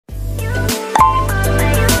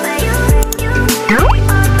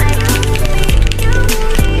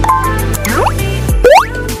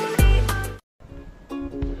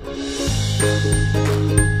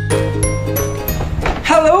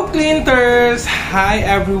Clinters! Hi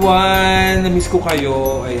everyone! Namiss ko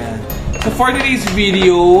kayo. Ayan. So for today's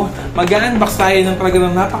video, mag-unbox tayo ng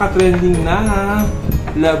talagang napaka-trending na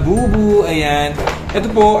Labubu. Ayan. Ito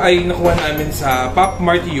po ay nakuha namin sa Pop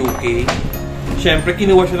Mart UK. Siyempre,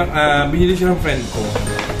 kinuha siya binili siya ng friend ko.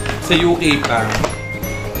 Sa UK pa.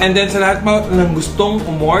 And then sa lahat ng gustong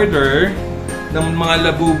umorder ng mga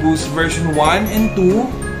Labubus version 1 and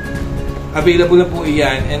 2, available na po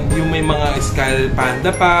iyan. And yung may mga Skull Panda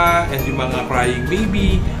pa, and yung mga Crying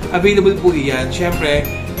Baby, available po iyan. Siyempre,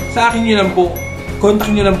 sa akin nyo lang po, contact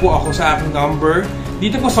nyo lang po ako sa aking number.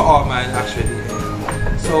 Dito po sa Oman, actually.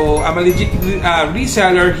 So, I'm a legit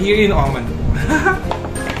reseller here in Oman.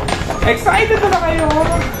 Excited na kayo!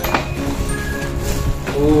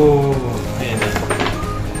 Oh, ayan na.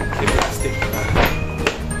 May plastic pa.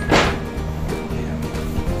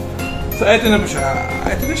 So, eto na po siya.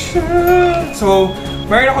 Eto na siya. So,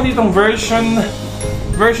 meron ako ditong version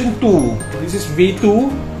 2. This is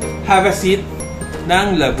V2. Have a seat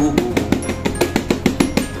ng Labubu.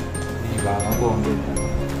 Diba?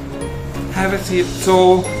 Have a seat.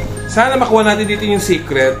 So, sana makuha natin dito yung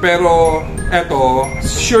secret. Pero, eto,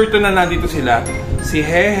 sure to na nandito sila. Si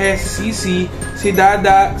Hehe, si Sisi, si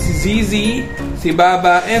Dada, si Zizi, si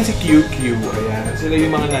Baba, and si QQ. Ayan. Sila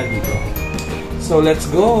yung mga nandito. So let's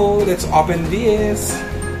go. Let's open this.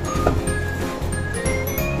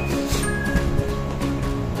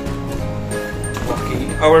 Okay,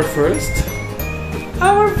 our first.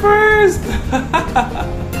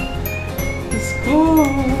 Let's go.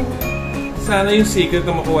 Sana yung secret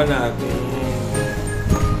na makuha natin.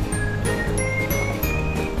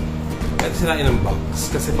 At sinain ng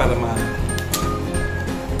box kasi para mahal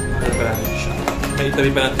pa natin siya. May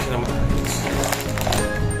itabi pa natin siya na maayos.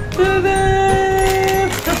 Tada!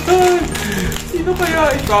 Sino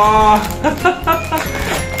kaya ito?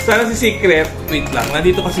 Sana si Secret. Wait lang.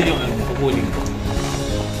 Nandito kasi yung kukunin ko.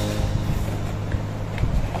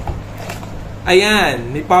 Ayan.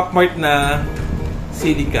 May Pop Mart na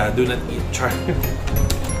Silica. Do not eat. Char.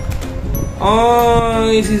 Oh,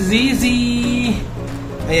 si Zizi.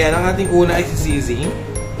 Ayan. Ang ating una ay si Zizi.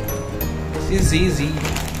 Si Zizi.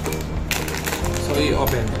 So,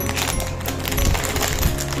 i-open.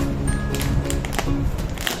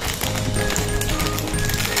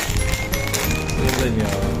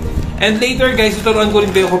 And later guys, tuturuan ko rin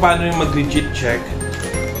kayo kung paano yung mag-legit check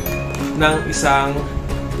ng isang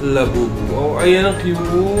Labubu. Oh, ayan, ang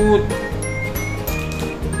cute.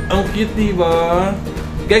 Ang cute, diba?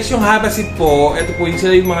 Guys, yung have a seat po, ito po yung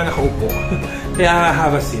sila yung mga nakaupo. Kaya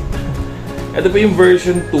have a seat. Ito po yung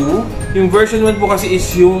version 2. Yung version 1 po kasi is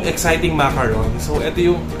yung exciting macaron. So, ito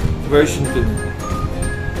yung version 2.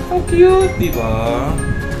 Ang cute, diba?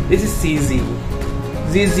 This is CZ.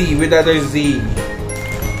 ZZ with letter Z.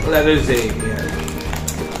 Letter Z. Yan.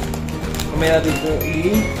 Mamaya natin ito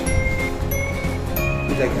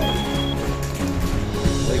ilagay.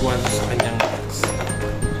 Lagwan sa kanyang box.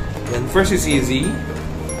 Yan. First is easy.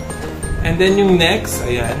 And then yung next,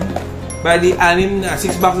 ayan. Bali,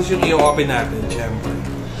 6 boxes yung i-open natin, syempre.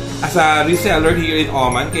 As a reseller here in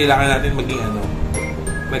Oman, kailangan natin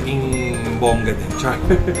maging bongga din. Char.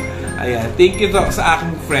 Ayan. Thank you to, sa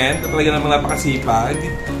aking friend. Talaga namang napakasipag.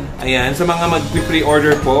 Ayan. Sa mga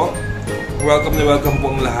mag-pre-order po, welcome na welcome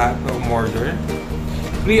po ang lahat na umorder.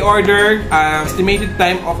 Pre-order, estimated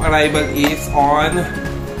time of arrival is on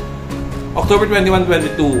October 21,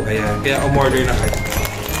 22. Ayan. Kaya umorder na kayo.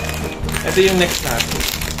 Ito yung next natin.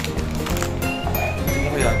 Ano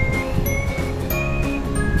kaya?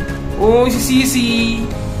 Oh, si Sisi.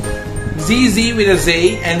 ZZ with a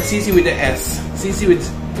Z and Sisi with a S. Sisi with...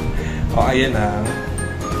 Oh, ayan na.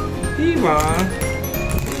 Diba?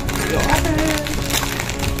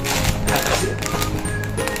 That's it.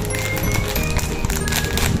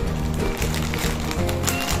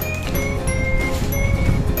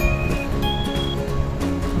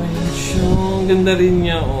 Ang ganda rin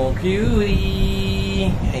niya. Oh,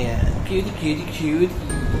 cutie. Ayan. Cutie.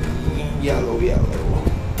 Yellow.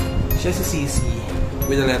 Siya si Sisi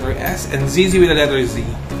with the letter S and ZZ with the letter Z.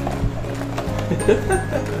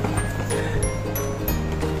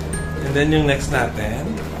 And then yung next natin.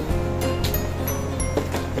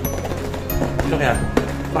 Ano kaya?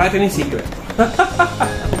 Baka ito yung secret.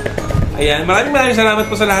 Ayan. Maraming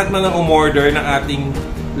salamat po sa lahat ng umorder ng ating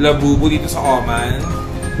Labubu dito sa Oman.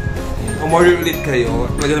 Ayan. Umorder ulit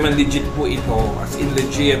kayo. Talaga naman legit po ito. As in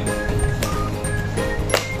legit.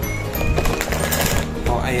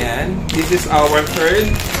 O, ayan. This is our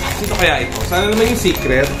third. Sino kaya ito? Sana naman yung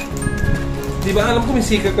secret. Diba? Alam ko may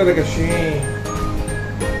secret talaga siya.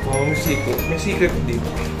 Oh, may secret. May secret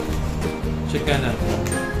dito. Check ka na.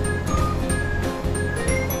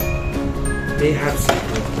 May have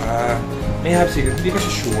secret. May have secret. Hindi pa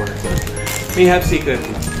siya sure. May have secret.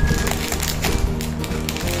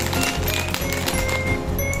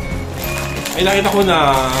 Ay, nakita ko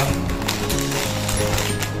na.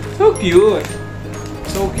 So cute.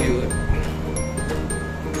 So cute.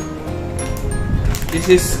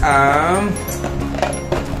 This is,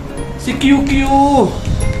 si QQ.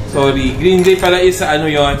 Sorry, green day pala is sa ano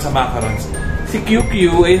yon, sa macarons. Si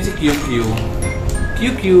QQ, ayun si QQ.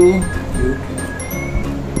 QQ.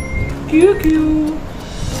 QQ.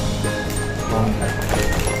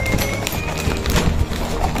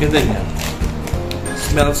 Ganda niya.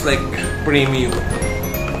 Smells like premium.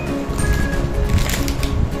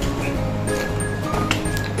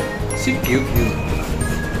 Si QQ.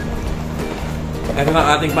 Ito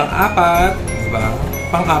na ating pang-apat. Diba?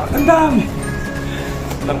 Pang-apat. Ang dami.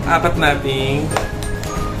 Pang-apat nating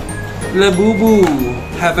Labubu.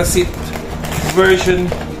 Have a seat.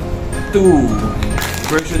 Version 2.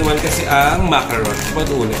 Version 1 kasi ang macaron.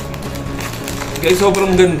 Ba't ulit? Guys,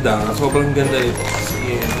 sobrang ganda. Sobrang ganda ito.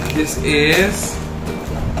 This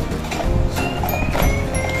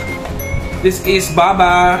is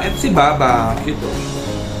Baba. Ito si Baba. Cute.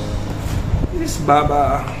 This is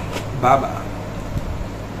Baba. Baba.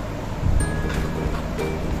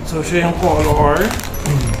 So, siya yung color.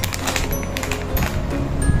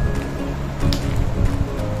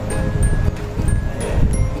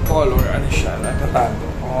 Color, ano siya? Natatago.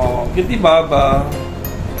 Oh, cute Baba.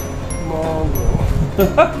 Mogo.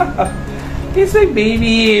 It's my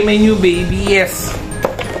baby. My new baby. Yes.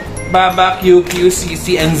 Baba, QQ,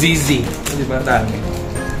 CC, and ZZ. Di ba? Dami.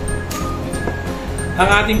 Ang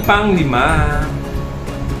ating pang-lima.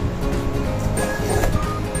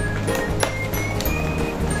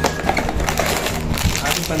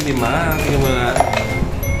 Ating pang-lima. Tingnan mo natin.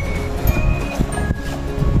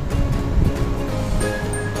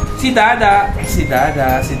 Si Dada. Si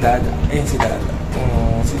Dada. Si Dada. Ayun si Dada.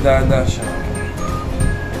 Oh, si Dada siya.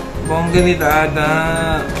 Bongga ni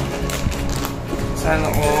Dada. Sana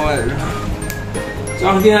all. So,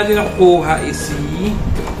 ang hindi natin nakukuha is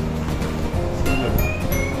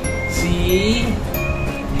si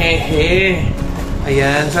Hehe.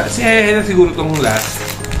 Ayan. Si Hehe na siguro itong last.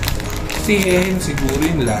 Si Hehe na siguro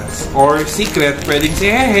yung last. Or secret. Pwedeng si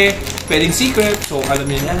Hehe. Pwedeng secret. So, alam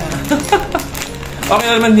niyo na. Okay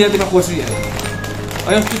na naman, hindi natin nakuha si ano.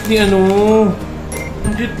 Ay, ang cute ni ano.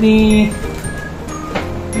 Ang cute ni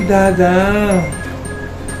Dada.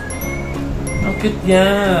 Ang cute niya.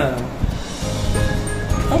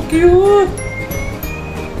 Ang cute.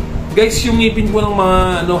 Guys, yung ngipin po ng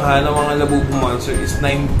mga ano ha, ng mga Labubu monster is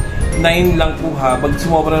 9 lang po ha. Pag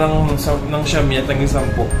sumobra ng siyam yan, tanging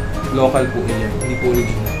 10. Local po yan. Hindi po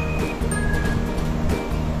original.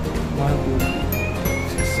 1, 2,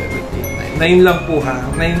 3, 6, 7, 8, 9. 9 lang po ha.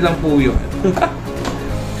 9 lang po yun.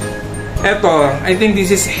 Eto, I think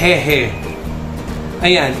this is Hehe.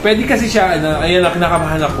 Ayan, pwede kasi siya, ano, ayan ang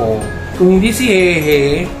kinakamahan ako. Kung hindi si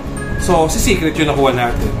Hehe, so si Secret yung nakuha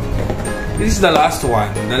natin. This is the last one,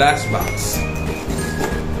 the last box.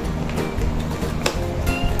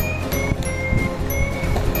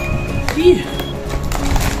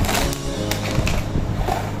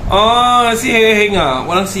 Oh, si Hehe nga,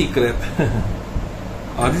 walang secret.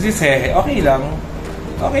 Oh, this is Hehe. Okay lang.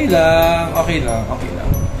 Okay lang, okay lang, okay lang.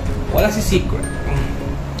 Wala si Secret.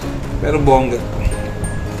 Pero bongga.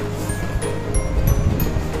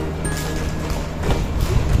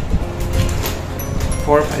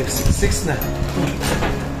 4, 5, 6 na.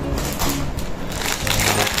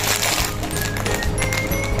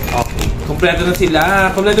 Okay. Kompleto na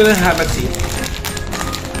sila. Kompleto na have a seat.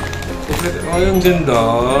 Oh, yung ganda.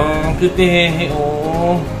 Ang cute ni Hehe.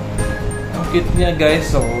 Oh. Ang cute niya,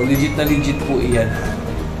 guys. So, legit na legit po iyan.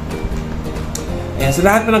 Ayan. Sa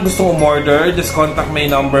lahat po na gustong umorder, just contact my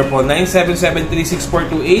number po.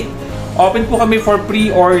 977-36428. Open po kami for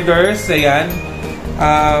pre-orders. Ayan.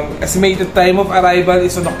 Estimated time of arrival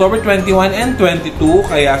is on October 21 and 22.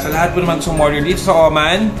 Kaya sa lahat po naman sumorder dito sa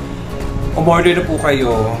Oman, umorder na po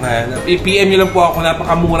kayo. I-PM nyo lang po ako,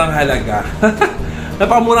 napakamurang halaga.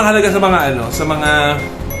 Napakamurang halaga sa mga ano, sa mga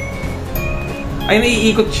ay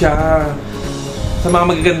naiikot siya sa mga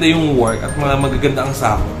magaganda yung work at mga magaganda ang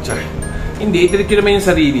sakot. Char. Hindi, itirit ko naman yung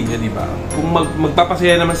sarili niya, di ba? Kung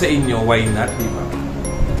magpapasaya naman sa inyo, why not, di ba?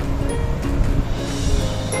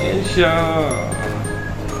 Ayan siya.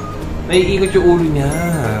 Naiikot yung ulo niya.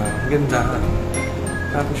 Ganda.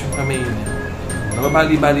 Tapos yung kamay niya.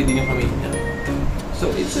 Nababali-bali din yung kamay niya.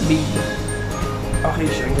 So, it's a baby. Okay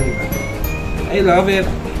siya. Ang ganda. I love it.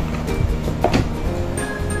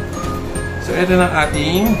 So, ito na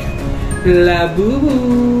ating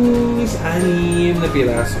Labubu. 6 na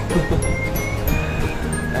piraso.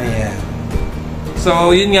 Ayan.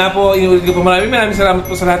 So, yun nga po, inulit ko po maraming salamat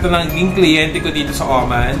po sa lahat ng naging kliyente ko dito sa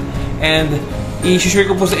Oman. And, i-share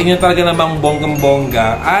ko po sa inyo talaga namang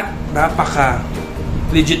bonggang-bongga at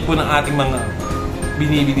napaka-legit po ng ating mga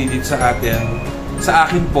binibili dito sa atin. Sa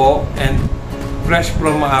akin po, and fresh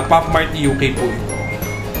from Pop Mart UK po ito.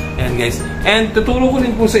 Ayan guys. And, tuturo ko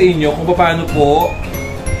din po sa inyo kung paano po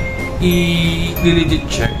i-legit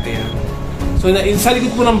check. Ayan. So, sa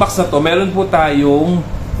likod po ng box na to, meron po tayong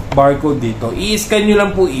barcode dito. I-scan nyo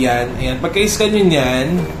lang po iyan. Ayan. Pagka-scan nyo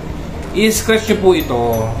yan, i-scratch nyo po ito.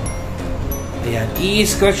 Ayan.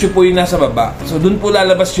 I-scratch nyo po yung nasa baba. So, dun po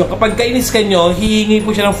lalabas yun. Kapag ka-in-scan nyo, hihingi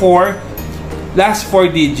po siya ng last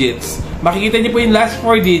 4 digits. Makikita nyo po yung last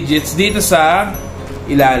 4 digits dito sa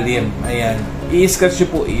ilalim. Ayan. I-scratch nyo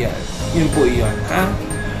po iyan. Yun po iyon. Ha?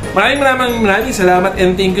 Maraming salamat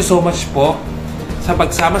and thank you so much po sa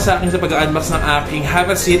pagsama sa akin sa pag-unbox ng aking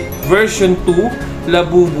Have a Seat version 2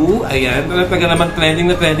 Labubu. Ayan, talaga naman trending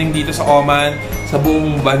na trending dito sa Oman, sa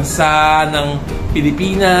buong bansa ng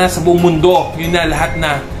Pilipinas, sa buong mundo. Yun na, lahat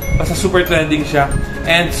na. Basta super trending siya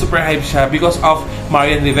and super hype siya because of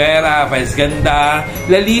Marian Rivera, Vice Ganda,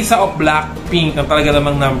 Lalisa of Blackpink, ang talaga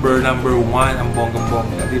namang number 1, ang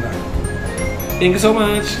bonggang-bongga, di ba? Thank you so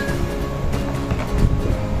much!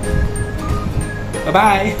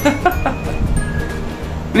 Bye-bye!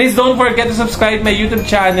 Please don't forget to subscribe my YouTube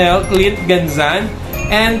channel, Clint Ganzan.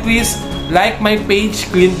 And please like my page,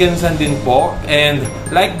 Clint Ganzan din po. And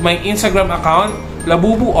like my Instagram account,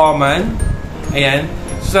 Labubu Oman. Ayan.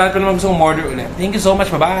 So sa lahat ko naman gusto mong order ulit. Thank you so much.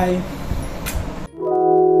 Bye-bye!